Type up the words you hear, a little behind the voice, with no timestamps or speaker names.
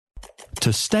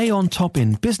To stay on top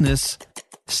in business,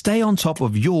 stay on top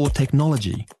of your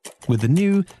technology with the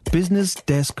new Business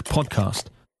Desk podcast,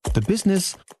 The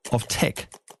Business of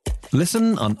Tech.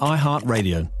 Listen on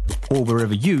iHeartRadio or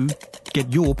wherever you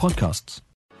get your podcasts.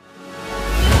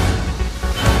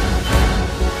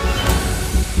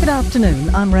 Good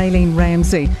afternoon, I'm Raylene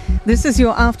Ramsey. This is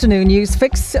your afternoon news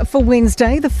fix for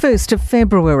Wednesday, the 1st of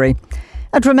February.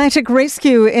 A dramatic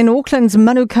rescue in Auckland's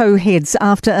Manukau Heads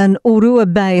after an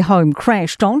Orua Bay home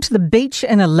crashed onto the beach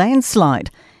in a landslide.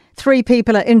 3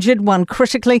 people are injured, 1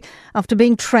 critically, after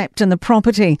being trapped in the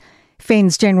property.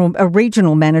 FENZ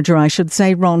Regional Manager,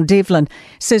 Ron Devlin,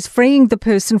 says freeing the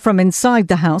person from inside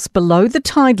the house below the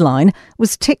tide line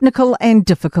was technical and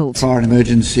difficult. Fire and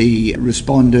Emergency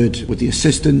responded with the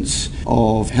assistance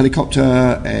of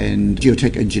helicopter and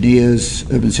geotech engineers,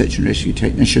 urban search and rescue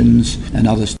technicians and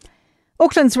others.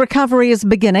 Auckland's recovery is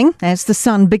beginning as the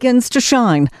sun begins to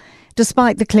shine.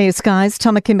 Despite the clear skies,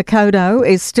 Tamaki Makaurau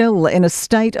is still in a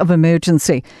state of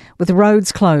emergency, with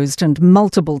roads closed and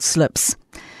multiple slips.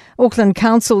 Auckland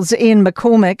Council's Ian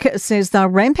McCormick says they're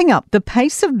ramping up the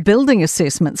pace of building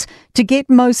assessments to get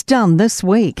most done this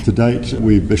week. To date,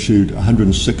 we've issued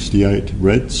 168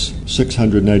 reds,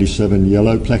 687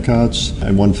 yellow placards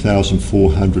and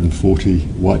 1,440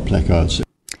 white placards.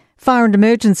 Fire and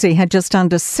Emergency had just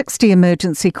under 60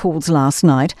 emergency calls last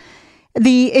night.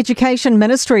 The Education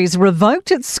Ministry's revoked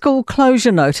its school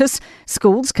closure notice.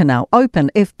 Schools can now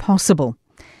open if possible.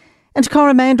 And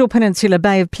Coromandel Peninsula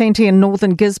Bay of Plenty in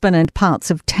northern Gisborne and parts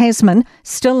of Tasman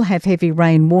still have heavy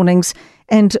rain warnings,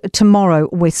 and tomorrow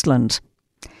Westland.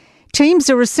 Teams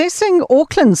are assessing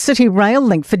Auckland's City Rail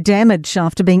link for damage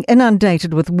after being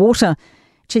inundated with water.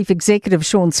 Chief Executive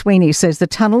Sean Sweeney says the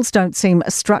tunnels don't seem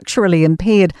structurally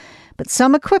impaired, but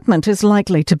some equipment is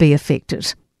likely to be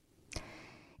affected.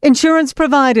 Insurance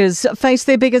providers face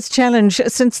their biggest challenge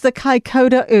since the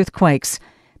Kaikoura earthquakes.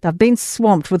 They've been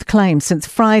swamped with claims since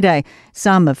Friday.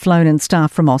 Some have flown in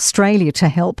staff from Australia to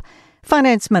help.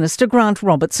 Finance Minister Grant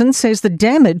Robertson says the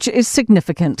damage is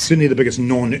significant. Certainly the biggest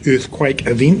non-earthquake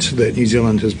event that New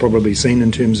Zealand has probably seen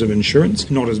in terms of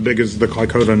insurance. Not as big as the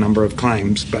Kaikoura number of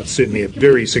claims, but certainly a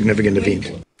very significant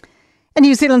event. And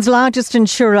New Zealand's largest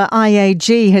insurer,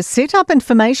 IAG, has set up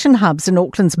information hubs in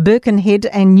Auckland's Birkenhead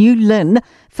and New Lynn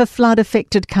for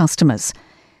flood-affected customers.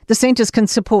 The centres can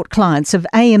support clients of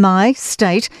AMI,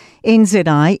 State,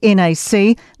 NZI,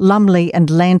 NAC, Lumley and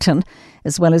Lantern,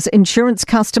 as well as insurance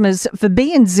customers for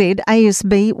BNZ,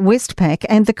 ASB, Westpac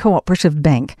and the Cooperative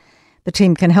Bank. The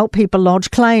team can help people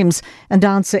lodge claims and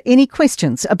answer any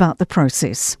questions about the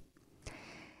process.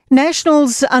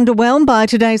 Nationals underwhelmed by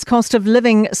today's cost of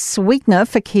living sweetener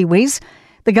for Kiwis.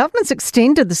 The government's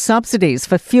extended the subsidies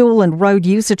for fuel and road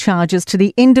user charges to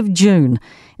the end of June,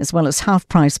 as well as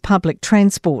half-price public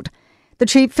transport. The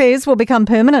cheap fares will become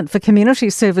permanent for community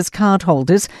service card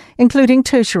holders, including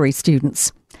tertiary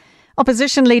students.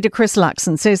 Opposition leader Chris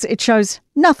Luxon says it shows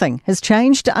nothing has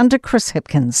changed under Chris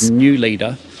Hipkins. New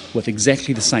leader with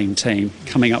exactly the same team,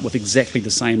 coming up with exactly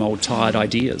the same old tired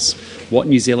ideas. What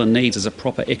New Zealand needs is a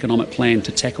proper economic plan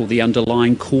to tackle the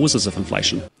underlying causes of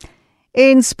inflation.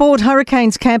 In sport,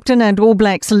 Hurricanes captain and All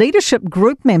Blacks leadership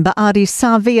group member Ardie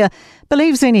Savea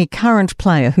believes any current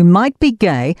player who might be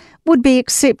gay would be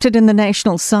accepted in the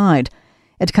national side.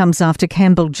 It comes after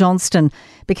Campbell Johnston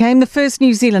became the first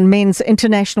New Zealand men's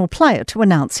international player to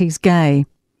announce he's gay.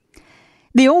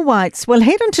 The All Whites will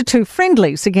head into 2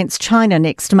 friendlies against China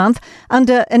next month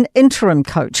under an interim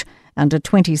coach, under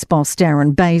 20s boss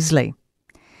Darren Baisley.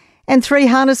 And 3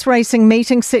 harness racing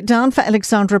meetings set down for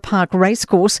Alexandra Park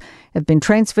Racecourse have been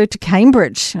transferred to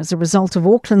Cambridge as a result of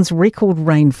Auckland's record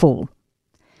rainfall.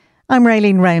 I'm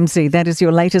Raylene Ramsey. That is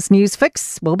your latest news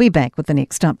fix. We'll be back with the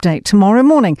next update tomorrow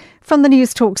morning from the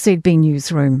News Talk ZB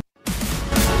newsroom.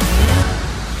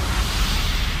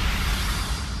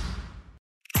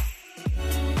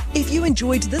 If you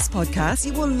enjoyed this podcast,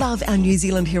 you will love our New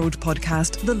Zealand Herald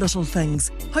podcast, The Little Things,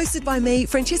 hosted by me,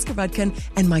 Francesca Rudkin,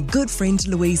 and my good friend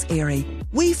Louise Airy.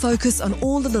 We focus on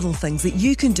all the little things that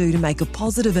you can do to make a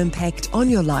positive impact on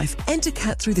your life and to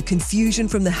cut through the confusion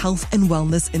from the health and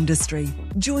wellness industry.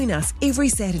 Join us every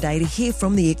Saturday to hear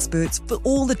from the experts for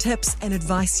all the tips and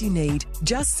advice you need.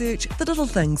 Just search The Little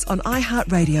Things on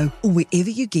iHeartRadio or wherever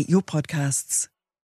you get your podcasts.